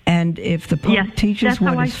 And if the Pope teaches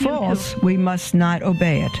what is false, we must not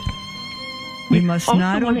obey it. We must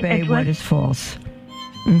not obey what is false.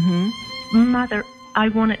 Mm-hmm. Mother, I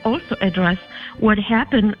want to also address what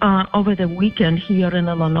happened over the weekend here in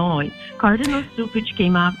Illinois. Cardinal Cupich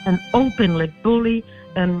came out and openly bullied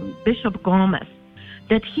Bishop Gomez,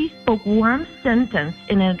 that he spoke one sentence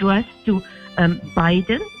in an address to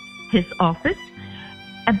Biden, his office,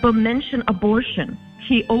 but mentioned abortion.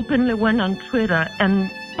 He openly went on Twitter and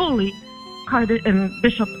bullied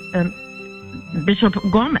Bishop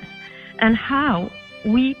Gomez, and how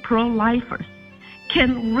we pro-lifers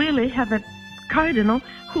can really have a cardinal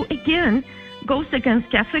who, again, goes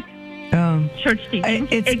against Catholic church teaching.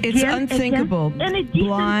 It's unthinkable.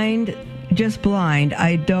 Blind.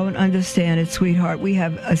 I don't understand it, sweetheart. We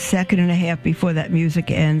have a second and a half before that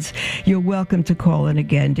music ends. You're welcome to call in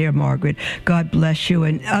again, dear Margaret. God bless you.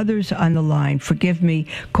 And others on the line, forgive me,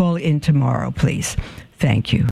 call in tomorrow, please. Thank you.